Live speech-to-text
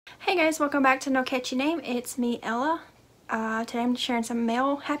Hey guys, welcome back to No Catchy Name. It's me, Ella. Today I'm sharing some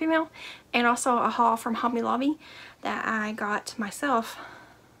Happy Mail, and also a haul from Hobby Lobby that I got myself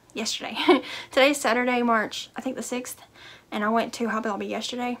yesterday. Today's Saturday, March, I think the 6th, and I went to Hobby Lobby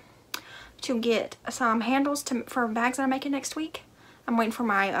yesterday to get some handles for bags that I'm making next week. I'm waiting for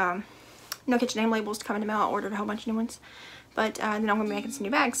my No Catchy Name labels to come in the mail. I ordered a whole bunch of new ones, but then I'm going to be making some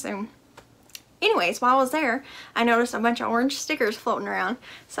new bags soon. Anyways, while I was there, I noticed a bunch of orange stickers floating around.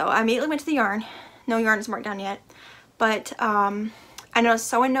 So I immediately went to the yarn. No yarn is marked down yet. But I noticed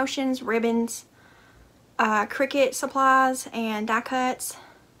sewing notions, ribbons, Cricut supplies, and die cuts,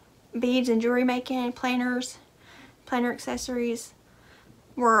 beads and jewelry making, planners, planner accessories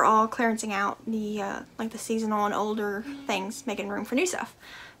were all clearancing out the like the seasonal and older things, making room for new stuff.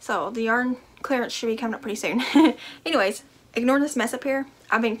 So the yarn clearance should be coming up pretty soon. Anyways, ignore this mess up here.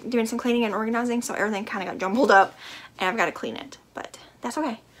 I've been doing some cleaning and organizing, so everything kind of got jumbled up, and I've got to clean it, but that's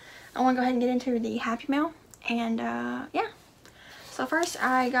okay. I want to go ahead and get into the Happy Mail, and yeah. So first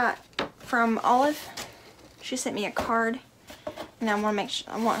I got from Olive. She sent me a card, and I want to make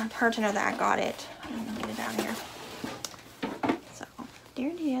sure, I want her to know that I got it. I'm gonna get it down here. So there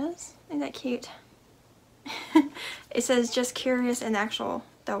it is. Isn't that cute? It says "just curious," and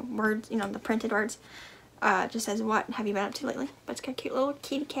the words, you know, the printed words. Just says, "What have you been up to lately?" But it's got a cute little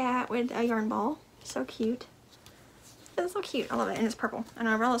kitty cat with a yarn ball. So cute. It's so cute. I love it. And it's purple. And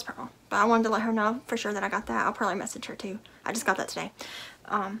I umbrella is purple. But I wanted to let her know for sure that I got that. I'll probably message her too. I just got that today.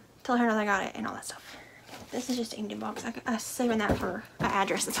 Tell her that I got it and all that stuff. This is just an empty box. I'm saving that for an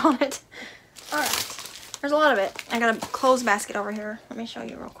address that's on it. Alright. There's a lot of it. I got a clothes basket over here. Let me show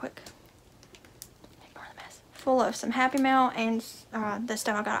you real quick. Ignore the mess. Full of some Happy Mail and the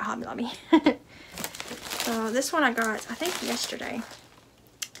stuff I got at Hobby Lobby. So this one I got, I think yesterday.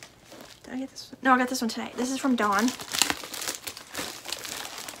 Did I get this one? No, I got this one today. This is from Dawn.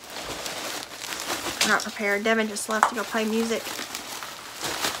 I'm not prepared. Devin just left to go play music.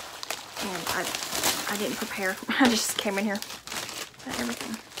 And I didn't prepare. I just came in here. Got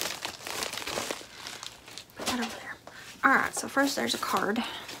everything. Put that over there. Alright, so first there's a card.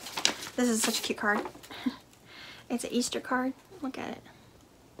 This is such a cute card. It's an Easter card. Look at it.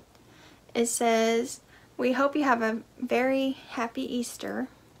 It says, "We hope you have a very happy Easter."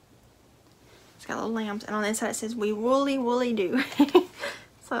 It's got little lambs, and on the inside it says, "We woolly woolly do."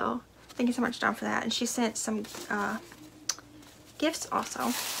 So thank you so much, Dawn, for that. And she sent some gifts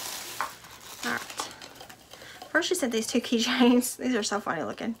also. Alright. First she sent these two keychains. These are so funny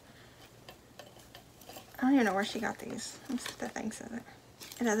looking. I don't even know where she got these. Let's see if that thing says it.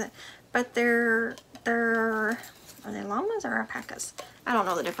 It doesn't. But are they llamas or alpacas? I don't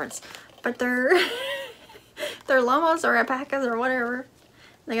know the difference. But they're llamas or alpacas or whatever.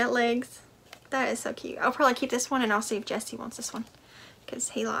 They got legs. That is so cute. I'll probably keep this one, and I'll see if Jesse wants this one, because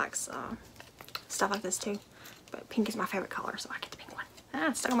he likes stuff like this too. But pink is my favorite color, so I get the pink one. Ah,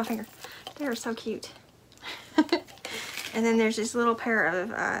 it's stuck on my finger. They're so cute. And then there's this little pair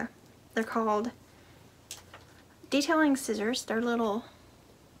of they're called detailing scissors. They're little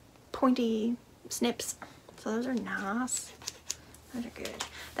pointy snips. So those are nice. Those are good.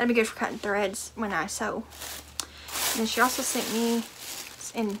 That'd be good for cutting threads when I sew. And then she also sent me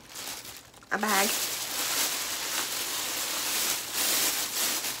in a bag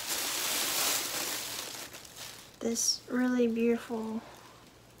this really beautiful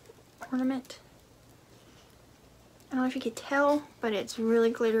ornament. I don't know if you could tell, but it's really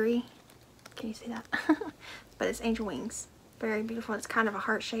glittery. Can you see that? But it's angel wings. Very beautiful. It's kind of a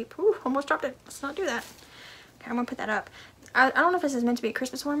heart shape. Ooh, almost dropped it. Let's not do that. Okay, I'm gonna put that up. I don't know if this is meant to be a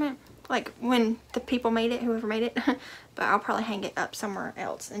Christmas ornament, like when the people made it, whoever made it, but I'll probably hang it up somewhere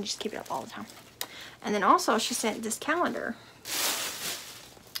else and just keep it up all the time. And then also she sent this calendar.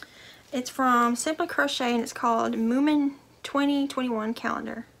 It's from Simply Crochet, and it's called Moomin 2021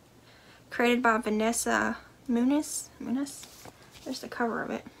 Calendar, created by Vanessa Muniz. There's the cover of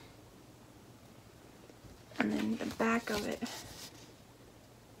it, and then the back of it.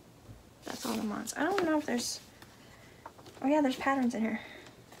 That's all the months. I don't know if there's, oh yeah, there's patterns in here.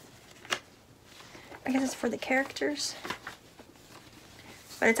 I guess it's for the characters.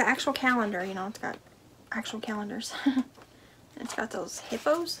 But it's an actual calendar, you know, it's got actual calendars. It's got those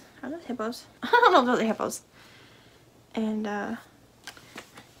hippos. Are those hippos? I don't know if those are hippos. And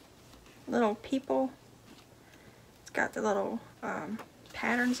little people. It's got the little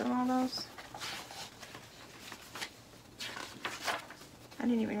patterns of all those. I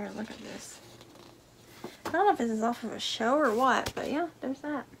didn't even really look at this. I don't know if this is off of a show or what, but yeah, there's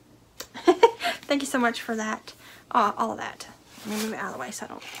that. Thank you so much for that. All of that. Let me move it out of the way so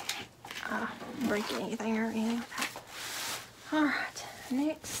I don't break anything or anything like that. Alright.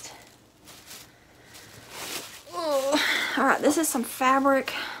 Next. Oh, alright, this is some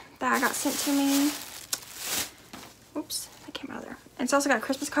fabric that I got sent to me. Oops, that came out of there. And it's also got a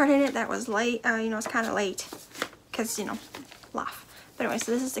Christmas card in it that was late. You know, it's kind of late because, you know, life. But anyway,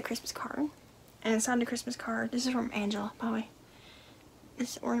 so this is the Christmas card. And inside the Christmas card, this is from Angela, by the way.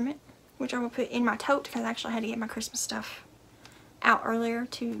 This ornament, which I will put in my tote because I actually had to get my Christmas stuff out earlier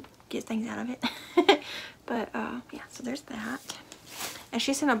to get things out of it. But, yeah, so there's that. And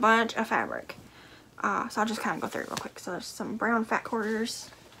she sent a bunch of fabric. So I'll just kind of go through it real quick. So there's some brown fat quarters.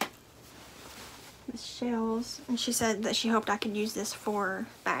 The shells. And she said that she hoped I could use this for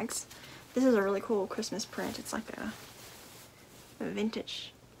bags. This is a really cool Christmas print. It's like a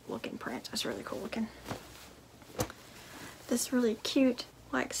vintage looking print. It's really cool looking. This really cute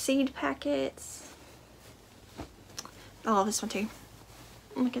like seed packets. I love this one too.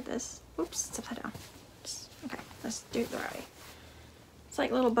 Look at this. Oops, it's upside down. Okay, let's do it the right way. It's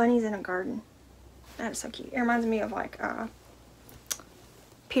like little bunnies in a garden. That is so cute. It reminds me of like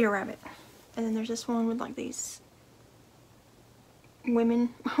Peter Rabbit. And then there's this one with like these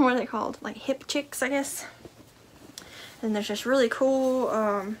women, what are they called? Like hip chicks, I guess. And there's this really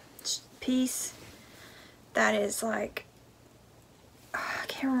cool piece that is like, I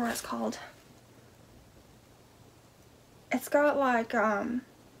can't remember what it's called. It's got like, I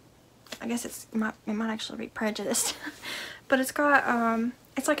guess it might actually be prejudiced. But it's got,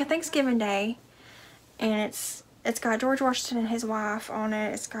 it's like a Thanksgiving Day. And it's got George Washington and his wife on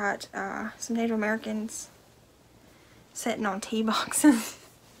it. It's got some Native Americans sitting on tea boxes.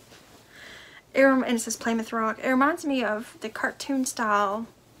 And it says Plymouth Rock. It reminds me of the cartoon style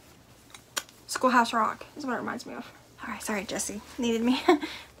Schoolhouse Rock is what it reminds me of. Alright, sorry Jessie needed me.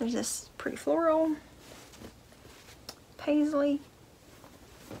 There's this pretty floral paisley.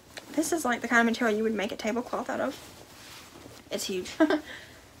 This is like the kind of material you would make a tablecloth out of. It's huge.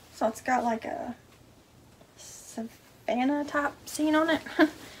 So it's got like a savannah type scene on it. I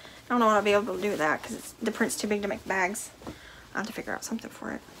don't know what I'll be able to do with that because the print's too big to make bags. I'll have to figure out something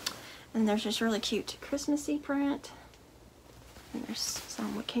for it. And there's this really cute Christmassy print. And there's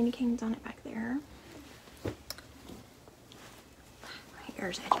some with candy canes on it back there.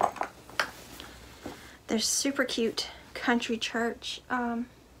 Here's it. There's super cute country church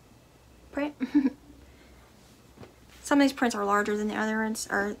print. Some of these prints are larger than the other ones,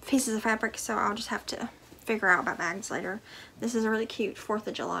 or pieces of fabric, so I'll just have to figure out about bags later. This is a really cute 4th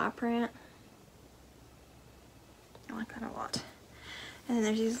of July print. I like that a lot. And then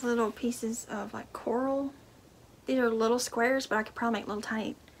there's these little pieces of like coral. These are little squares, but I could probably make little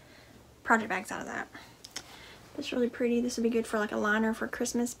tiny project bags out of that. It's really pretty. This would be good for like a liner for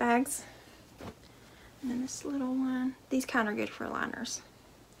Christmas bags. And then this little one. These kind of are good for liners.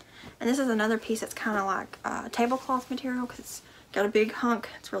 And this is another piece that's kind of like tablecloth material because it's got a big hunk.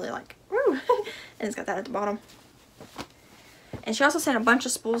 It's really like, woo! And it's got that at the bottom. And she also sent a bunch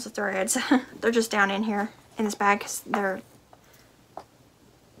of spools of threads. They're just down in here in this bag because they're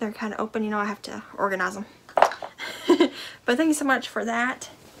kind of open. You know, I have to organize them. But thank you so much for that.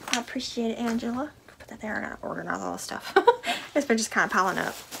 I appreciate it, Angela. Put that there. I gotta organize all this stuff. It's been just kind of piling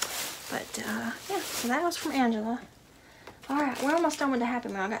up. But yeah, so that was from Angela. Alright, we're almost done with the Happy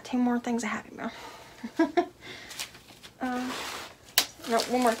Mail. I got 2 more things of Happy Mail. No,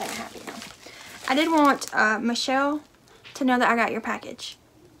 one more thing of Happy Mail. I did want Michelle to know that I got your package.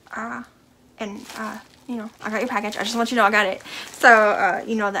 You know, I got your package. I just want you to know I got it. So,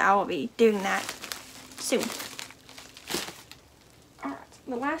 you know that I will be doing that soon. Alright,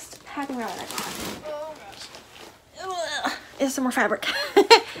 the last Happy Mail that I got. Oh gosh. Is some more fabric.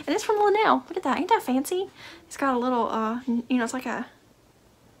 And it's from Linnell. Look at that. Ain't that fancy? It's got a little, you know, it's like a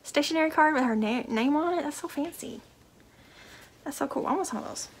stationery card with her name on it. That's so fancy. That's so cool. I want some of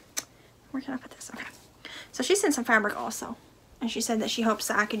those. Where can I put this? Okay. So she sent some fabric also. And she said that she hopes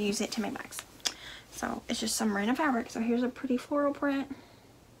that I could use it to make bags. So it's just some random fabric. So here's a pretty floral print.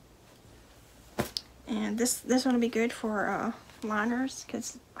 And this one will be good for liners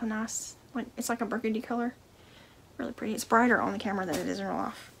because a nice, it's like a burgundy color. Really pretty. It's brighter on the camera than it is in real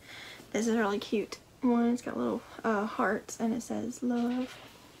life. This is really cute one. It's got little hearts and it says love.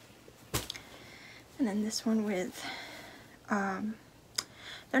 And then this one with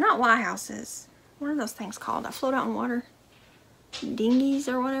they're not lighthouses. What are those things called that float out in water? Dinghies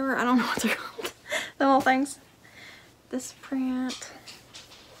or whatever. I don't know what they're called. The little things. This print.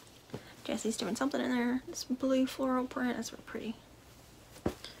 Jessie's doing something in there. This blue floral print. That's really pretty.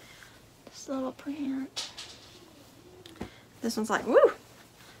 This little print. This one's like, woo!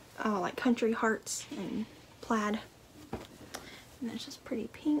 Oh, like country hearts and plaid. And there's this pretty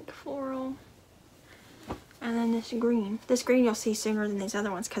pink floral. And then this green. This green you'll see sooner than these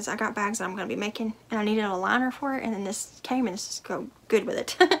other ones because I got bags that I'm going to be making. And I needed a liner for it. And then this came and this is go good with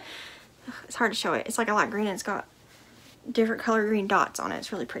it. It's hard to show it. It's like a light green and it's got different color green dots on it.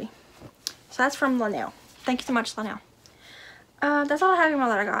 It's really pretty. So that's from Linnell. Thank you so much, Linnell. That's all the Happy Mail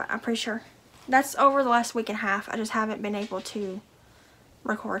that I got, I'm pretty sure. That's over the last week and a half. I just haven't been able to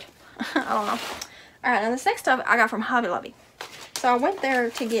record. I don't know. Alright, now this next stuff I got from Hobby Lobby. So I went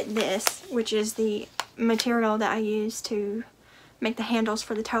there to get this, which is the material that I use to make the handles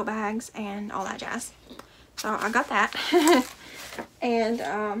for the tote bags and all that jazz. So I got that. And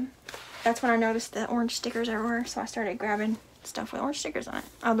that's when I noticed the orange stickers everywhere. So I started grabbing stuff with orange stickers on it.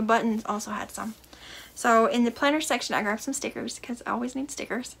 Oh, the buttons also had some. So in the planner section I grabbed some stickers because I always need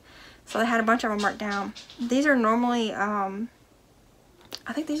stickers. So they had a bunch of them marked down. These are normally, I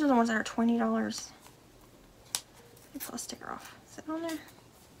think these are the ones that are $20. Let's pull a sticker off. Is it on there?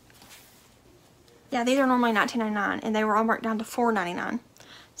 Yeah, these are normally $19.99 and they were all marked down to $4.99.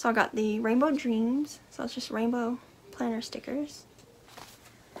 So I got the Rainbow Dreams. So it's just rainbow planner stickers.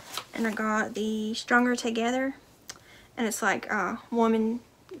 And I got the Stronger Together. And it's like woman,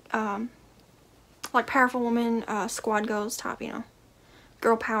 like powerful woman, squad goals type, you know,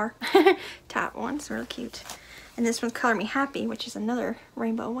 girl power type one. It's really cute. And this one's Color Me Happy, which is another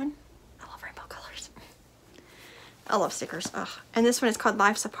rainbow one. I love rainbow colors. I love stickers. Ugh. And this one is called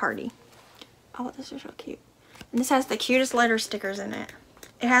Life's a Party. Oh, this is real cute. And this has the cutest letter stickers in it.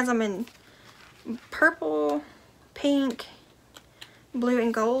 It has them in purple, pink, blue,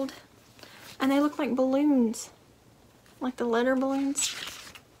 and gold. And they look like balloons. Like the letter balloons.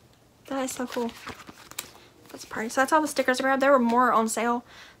 That is so cool. That's pretty. So that's all the stickers I grabbed. There were more on sale,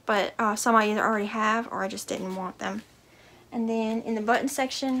 but some I either already have or I just didn't want them. And then in the button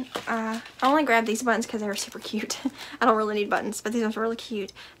section, I only grabbed these buttons because they were super cute. I don't really need buttons, but these ones were really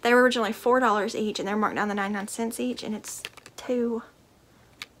cute. They were originally $4 each, and they're marked down to 99 cents each, and it's two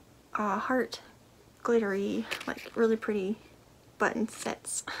heart glittery, like really pretty button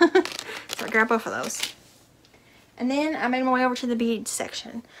sets. So I grabbed both of those. And then I made my way over to the beads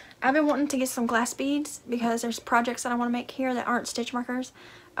section. I've been wanting to get some glass beads because there's projects that I want to make here that aren't stitch markers.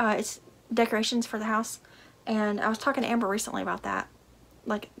 It's decorations for the house. And I was talking to Amber recently about that,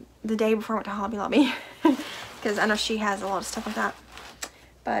 like the day before I went to Hobby Lobby, because I know she has a lot of stuff like that.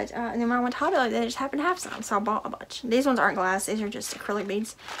 But and then when I went to Hobby Lobby, they just happened to have some, so I bought a bunch. These ones aren't glass; these are just acrylic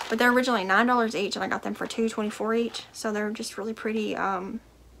beads. But they're originally $9 each, and I got them for $2.24 each. So they're just really pretty.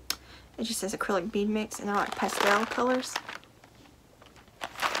 It just says acrylic bead mix, and they're like pastel colors.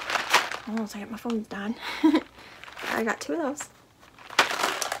 Hold on a second, my phone's dying. I got two of those.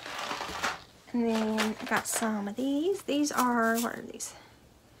 And then I got some of these. These are, what are these?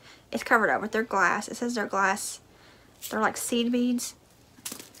 It's covered up, but they're glass. It says they're glass. They're like seed beads.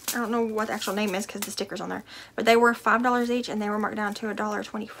 I don't know what the actual name is because the sticker's on there. But they were $5 each and they were marked down to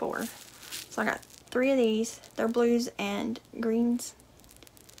 $1.24. So I got 3 of these. They're blues and greens.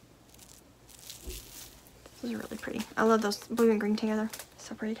 This is really pretty. I love those blue and green together.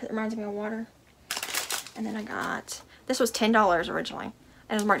 So pretty because it reminds me of water. And then I got, this was $10 originally.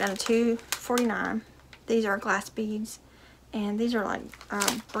 And it was marked down to $2.49. These are glass beads. And these are like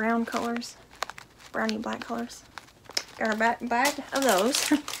brown colors. Browny black colors. Got a bag of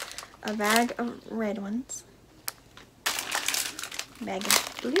those. A bag of red ones. A bag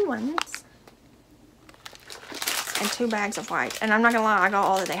of blue ones. And 2 bags of white. And I'm not gonna lie, I got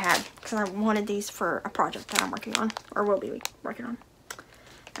all that they had. Because I wanted these for a project that I'm working on. Or will be working on.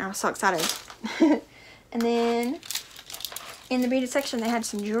 And I was so excited. And then in the beaded section they had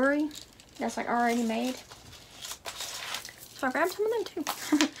some jewelry that's like already made. So I grabbed some of them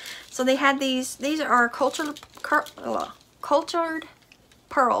too. So they had these are cultured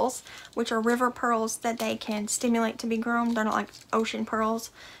pearls, which are river pearls that they can stimulate to be grown. They're not like ocean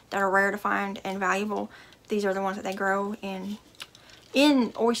pearls that are rare to find and valuable. These are the ones that they grow in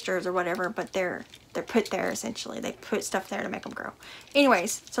oysters or whatever, but they're put there essentially. They put stuff there to make them grow.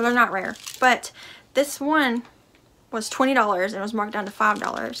 Anyways, so they're not rare. But this one was $20 and it was marked down to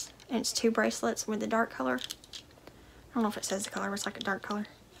 $5. And it's 2 bracelets with the dark color. I don't know if it says the color, but it's like a dark color.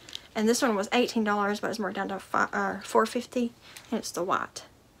 And this one was $18, but it's marked down to $4.50, and it's the white.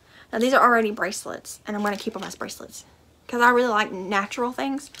 Now these are already bracelets, and I'm going to keep them as bracelets because I really like natural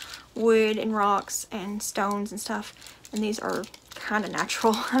things, wood and rocks and stones and stuff. And these are kind of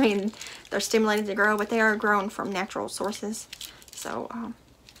natural. I mean, they're stimulated to grow, but they are grown from natural sources. So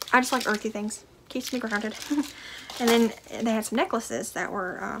I just like earthy things. Keeps me grounded. And then they had some necklaces that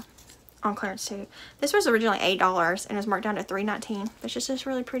were on clearance too. This was originally $8 and it was marked down to $3.19. It's just this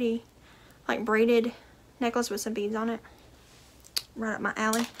really pretty, like braided necklace with some beads on it. Right up my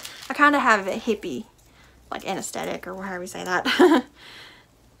alley. I kind of have a hippie like anesthetic or however you say that.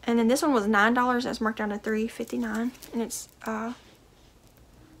 And then this one was $9. And it's marked down to $3.59. And it's, I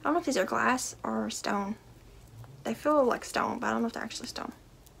don't know if these are glass or stone. They feel like stone, but I don't know if they're actually stone.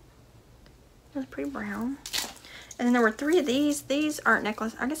 It's pretty brown. And then there were 3 of these. These aren't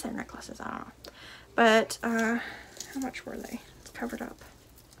necklaces. I guess they're necklaces. I don't know. But, how much were they? It's covered up.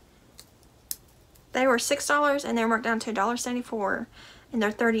 They were $6 and they were marked down to $1.74. And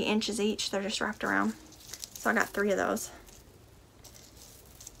they're 30 inches each. They're just wrapped around. So I got 3 of those.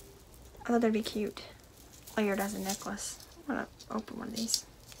 I thought they'd be cute. Layered as a necklace. I'm going to open one of these.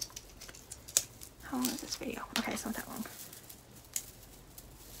 How long is this video? Okay, it's not that long.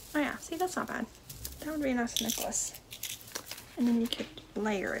 Oh yeah, see, that's not bad. That would be a nice necklace. And then you could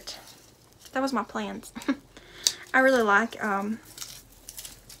layer it. That was my plans. I really like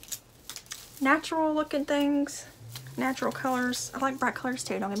natural looking things. Natural colors. I like bright colors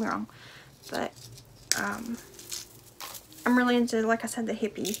too, don't get me wrong. But I'm really into, like I said, the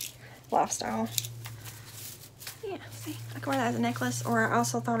hippie lifestyle. Yeah, see, I can wear that as a necklace. Or I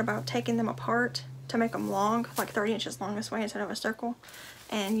also thought about taking them apart to make them long, like 30 inches long this way instead of a circle,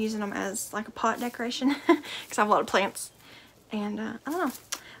 and using them as like a pot decoration because I have a lot of plants. And I don't know.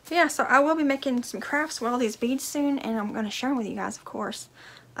 But yeah, so I will be making some crafts with all these beads soon, and I'm going to share them with you guys, of course.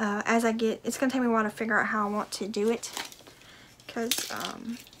 As I get, it's going to take me a while to figure out how I want to do it, because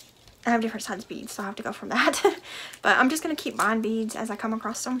I have different size beads, so I have to go from that. But I'm just going to keep buying beads as I come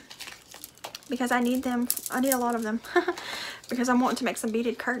across them, because I need them. I need a lot of them because I'm wanting to make some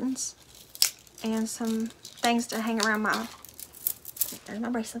beaded curtains and some things to hang around my, there's my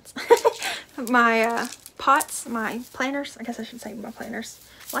bracelets, my pots, my planters. I guess I should say my planters.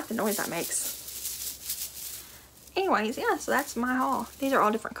 I like the noise that makes. Anyways, yeah, so that's my haul. These are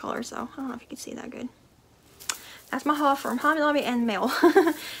all different colors, though. I don't know if you can see that good. That's my haul from Hobby Lobby and mail.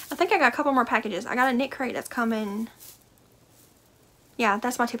 I think I got a couple more packages. I got a knit crate that's coming. Yeah,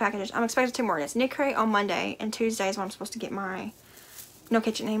 that's my 2 packages. I'm expecting 2 more. It's knit crate on Monday, and Tuesday is when I'm supposed to get my No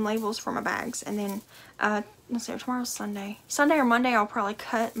Kitchen name labels for my bags. And then, let's see, tomorrow's Sunday. Sunday or Monday, I'll probably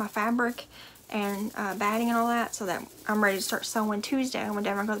cut my fabric and batting and all that, so that I'm ready to start sewing Tuesday when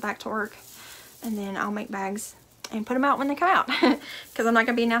Devin goes back to work. And then I'll make bags and put them out when they come out, because I'm not going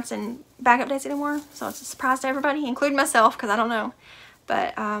to be announcing bag updates anymore, so it's a surprise to everybody, including myself, because I don't know.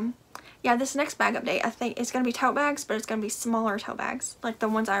 But yeah, this next bag update, I think it's going to be tote bags, but it's going to be smaller tote bags, like the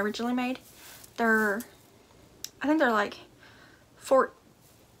ones I originally made. I think they're like what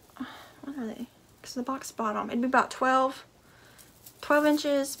are they? Because the box bottom, it'd be about 12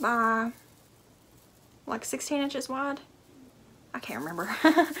 inches by like 16 inches wide. I can't remember.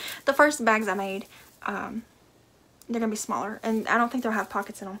 The first bags I made, they're going to be smaller, and I don't think they'll have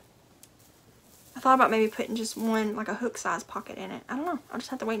pockets in them. I thought about maybe putting just one, like a hook size pocket in it. I don't know. I'll just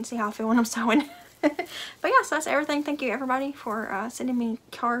have to wait and see how I feel when I'm sewing. But yeah, so that's everything. Thank you everybody for sending me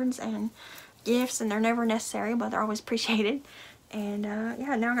cards and gifts, and they're never necessary, but they're always appreciated. And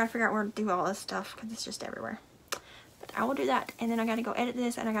yeah, now I gotta figure out where to do all this stuff, because it's just everywhere. But I will do that, and then I gotta go edit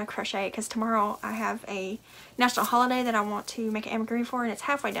this, and I gotta crochet, because tomorrow I have a national holiday that I want to make an amigurumi for, and it's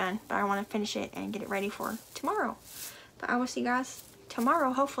halfway done, but I want to finish it and get it ready for tomorrow. But I will see you guys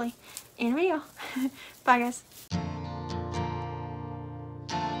tomorrow, hopefully, in a video. Bye guys.